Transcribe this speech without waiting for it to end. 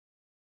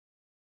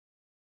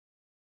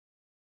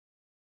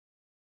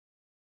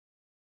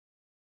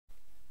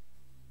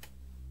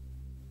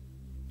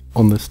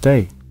On this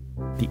day,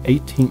 the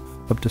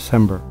 18th of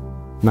December,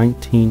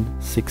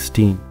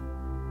 1916,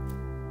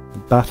 the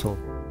Battle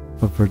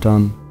of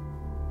Verdun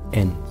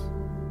ends.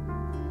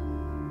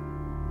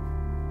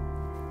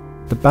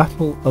 The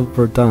Battle of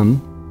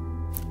Verdun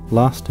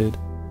lasted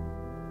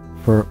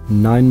for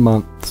 9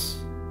 months,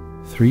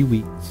 3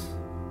 weeks,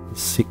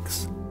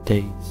 6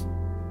 days,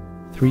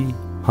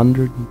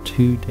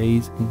 302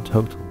 days in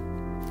total.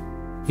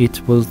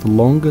 It was the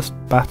longest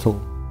battle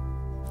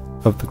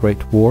of the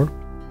Great War,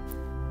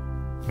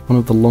 and one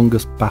of the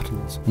longest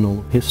battles in all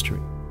of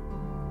history.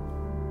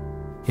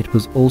 It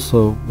was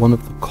also one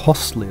of the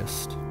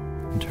costliest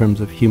in terms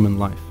of human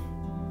life.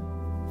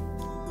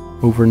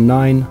 Over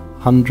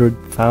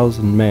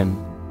 900,000 men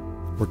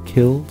were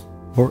killed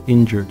or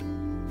injured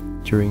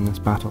during this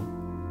battle.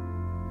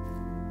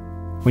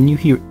 When you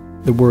hear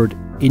the word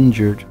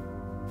injured,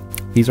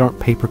 these aren't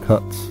paper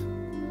cuts,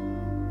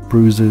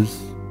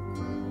 bruises,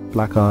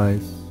 black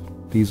eyes.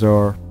 These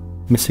are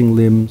missing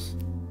limbs,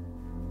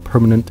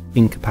 permanent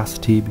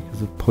incapacity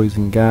because of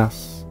poison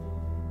gas.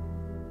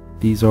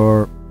 These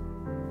are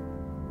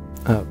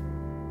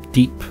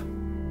deep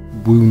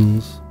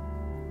wounds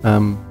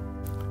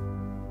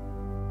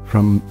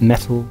from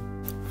metal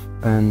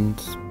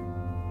and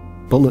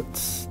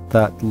bullets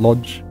that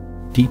lodge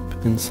deep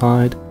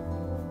inside.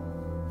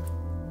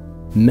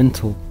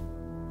 Mental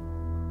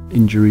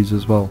injuries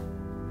as well,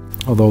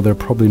 although they're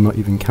probably not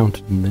even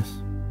counted in this.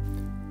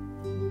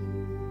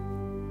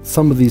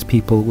 Some of these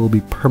people will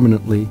be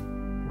permanently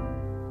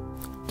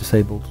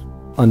disabled,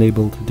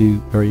 unable to do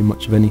very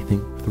much of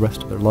anything for the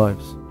rest of their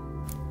lives.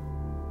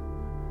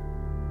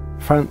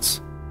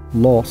 France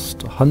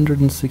lost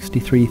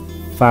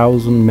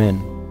 163,000 men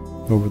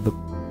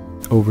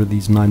over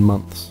these 9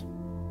 months.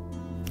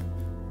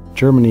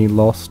 Germany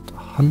lost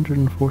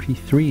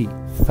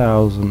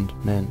 143,000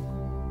 men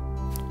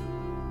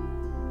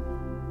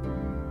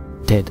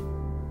dead.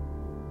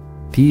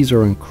 These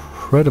are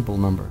incredible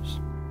numbers,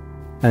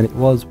 and it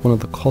was one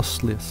of the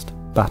costliest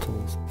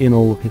battles in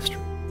all of history.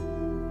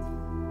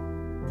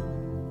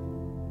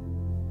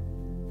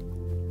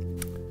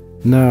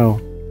 Now,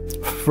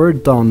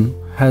 Verdun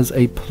has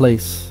a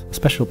place, a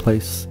special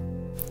place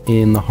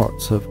in the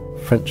hearts of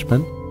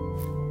Frenchmen.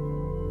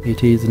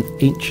 It is an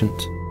ancient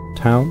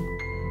town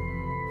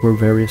where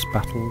various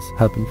battles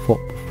have been fought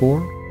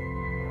before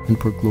and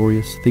where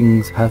glorious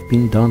things have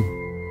been done.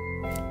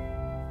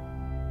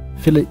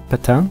 Philippe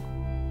Pétain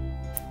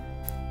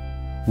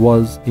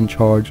was in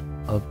charge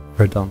of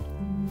Verdun.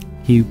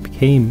 He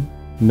became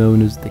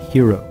known as the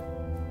hero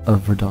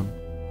of Verdun.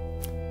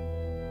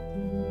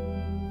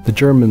 The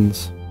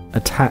Germans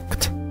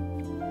attacked,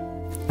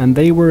 and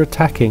they were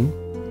attacking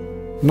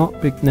not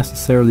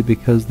necessarily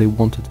because they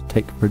wanted to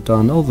take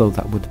Verdun, although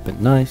that would have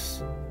been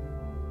nice,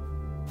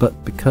 but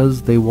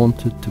because they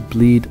wanted to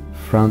bleed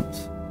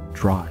France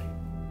dry.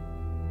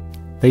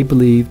 They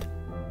believed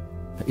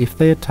that if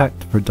they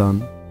attacked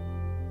Verdun,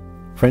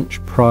 French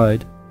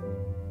pride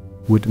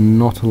would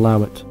not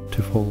allow it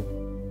to fall.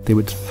 They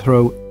would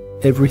throw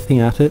everything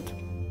at it,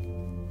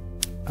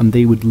 and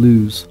they would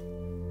lose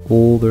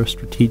all their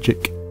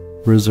strategic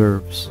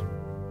reserves.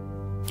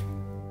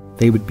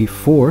 They would be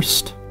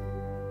forced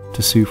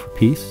to sue for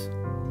peace,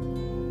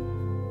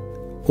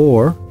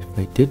 or if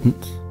they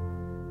didn't,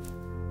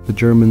 the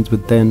Germans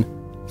would then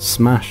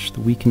smash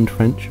the weakened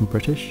French and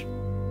British,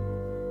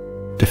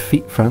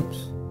 defeat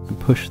France, and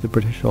push the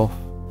British off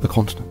the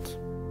continent.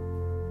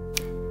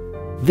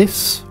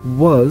 This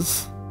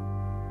was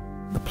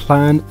the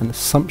plan and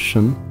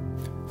assumption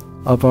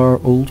of our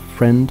old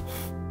friend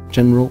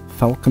General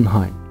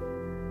Falkenhayn,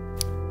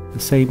 the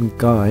same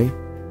guy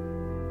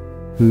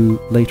who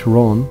later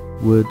on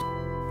would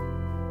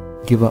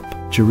give up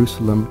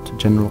Jerusalem to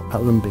General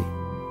Allenby.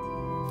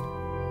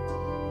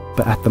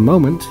 But at the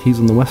moment, he's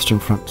on the Western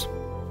Front,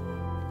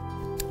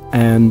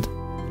 and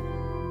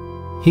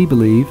he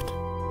believed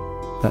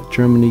that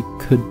Germany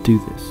could do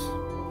this.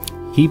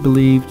 He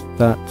believed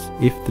that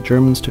if the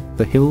Germans took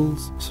the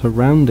hills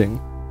surrounding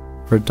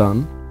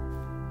Verdun,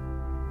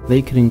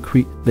 they could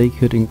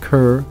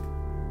incur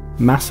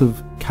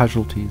massive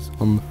casualties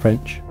on the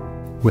French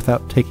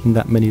without taking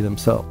that many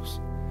themselves.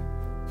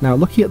 Now,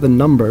 looking at the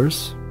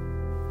numbers,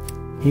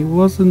 he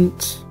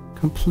wasn't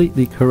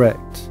completely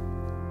correct.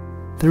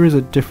 There is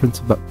a difference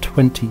of about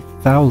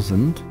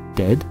 20,000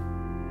 dead,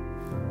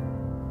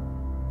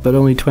 but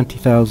only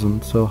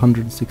 20,000, so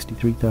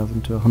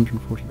 163,000 to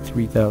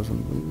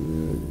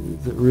 143,000.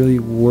 Is it really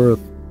worth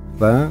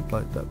that?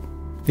 Like that?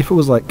 If it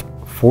was like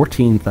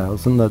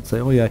 14,000, I'd say,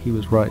 oh yeah, he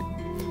was right.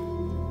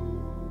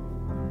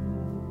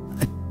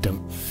 I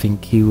don't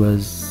think he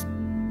was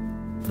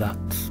that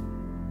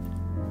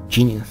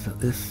genius at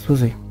this, was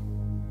he?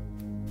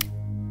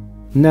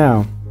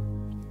 Now,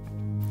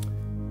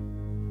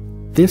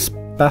 this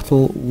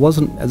battle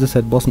wasn't, as I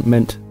said, wasn't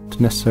meant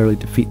to necessarily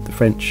defeat the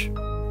French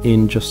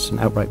in just an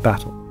outright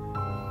battle.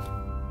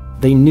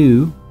 They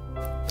knew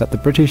that the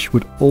British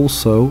would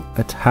also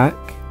attack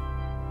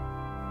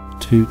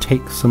to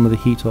take some of the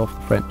heat off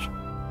the French,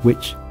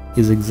 which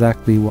is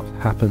exactly what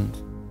happened.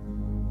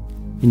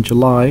 In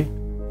July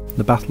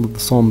the Battle of the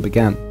Somme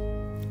began.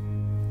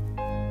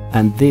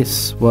 And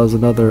this was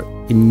another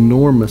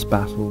enormous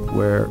battle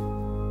where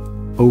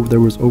there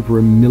was over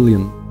 1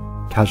 million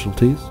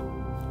casualties,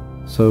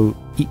 so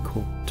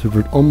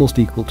almost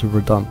equal to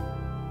Verdun.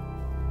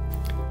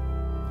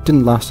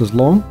 Didn't last as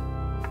long,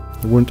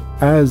 there weren't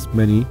as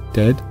many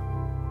dead,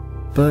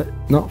 but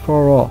not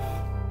far off.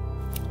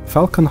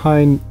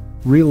 Falkenhayn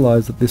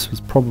realised that this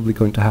was probably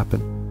going to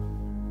happen,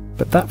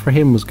 but that for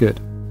him was good,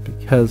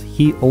 because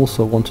he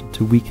also wanted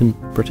to weaken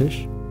the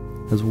British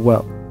as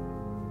well.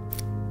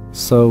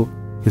 So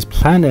his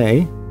plan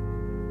A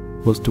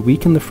was to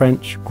weaken the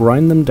French,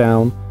 grind them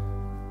down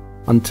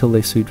until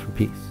they sued for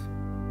peace.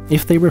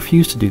 If they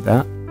refused to do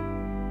that,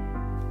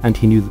 and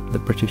he knew that the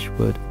British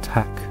would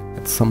attack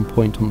at some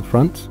point on the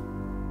front,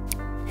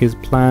 his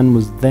plan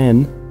was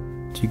then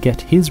to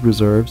get his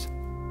reserves,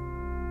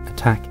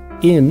 attack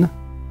in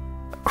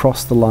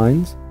across the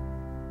lines,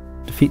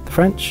 defeat the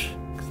French,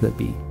 because they'd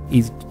be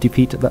easy to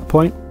defeat at that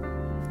point,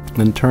 and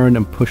then turn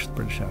and push the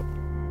British out.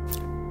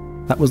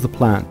 That was the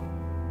plan.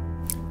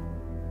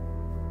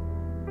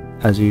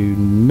 As you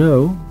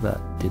know,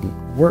 that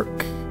didn't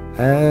work,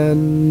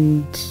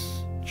 and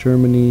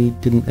Germany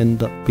didn't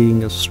end up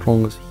being as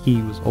strong as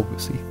he was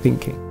obviously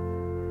thinking.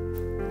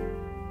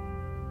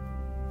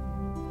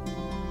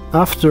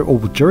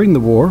 During the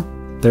war,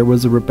 there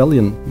was a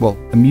rebellion,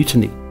 a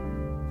mutiny,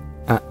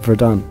 at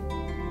Verdun.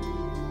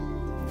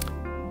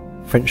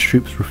 French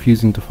troops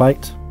refusing to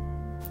fight,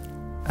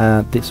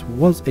 and this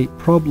was a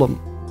problem.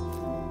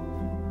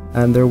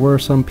 And there were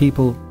some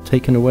people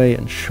taken away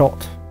and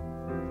shot.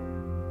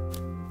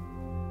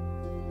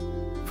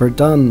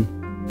 Verdun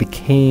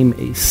became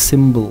a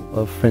symbol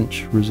of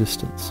French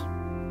resistance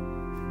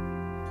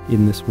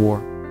in this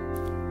war.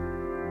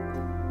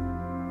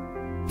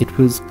 It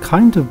was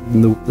kind of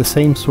the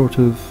same sort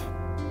of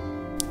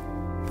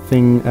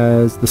thing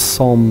as the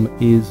Somme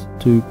is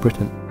to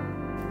Britain,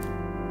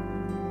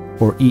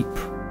 or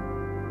Ypres.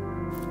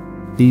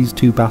 These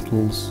two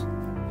battles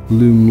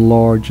loom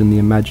large in the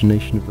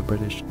imagination of the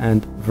British,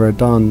 and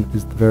Verdun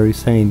is the very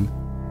same.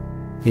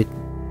 It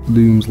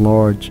looms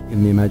large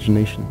in the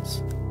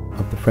imaginations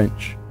of the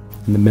French,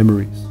 in the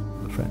memories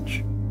of the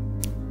French.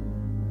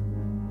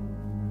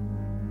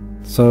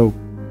 So,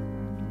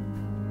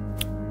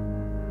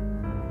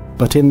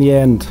 but in the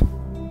end,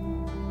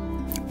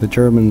 the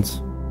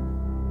Germans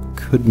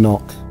could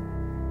not,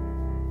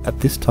 at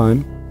this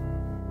time,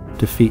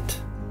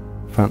 defeat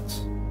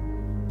France.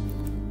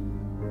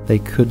 They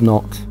could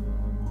not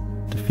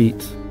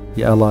defeat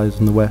the Allies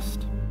in the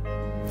West.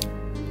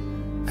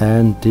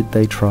 And did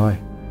they try?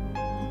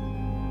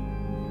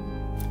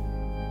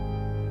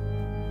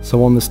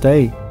 So on this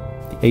day,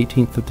 the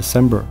 18th of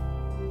December,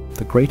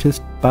 the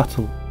greatest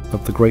battle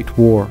of the Great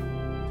War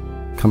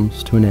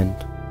comes to an end.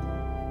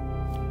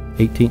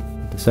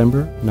 18th of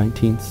December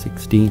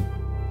 1916.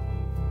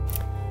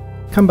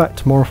 Come back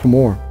tomorrow for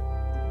more.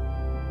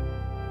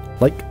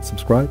 Like,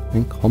 subscribe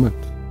and comment.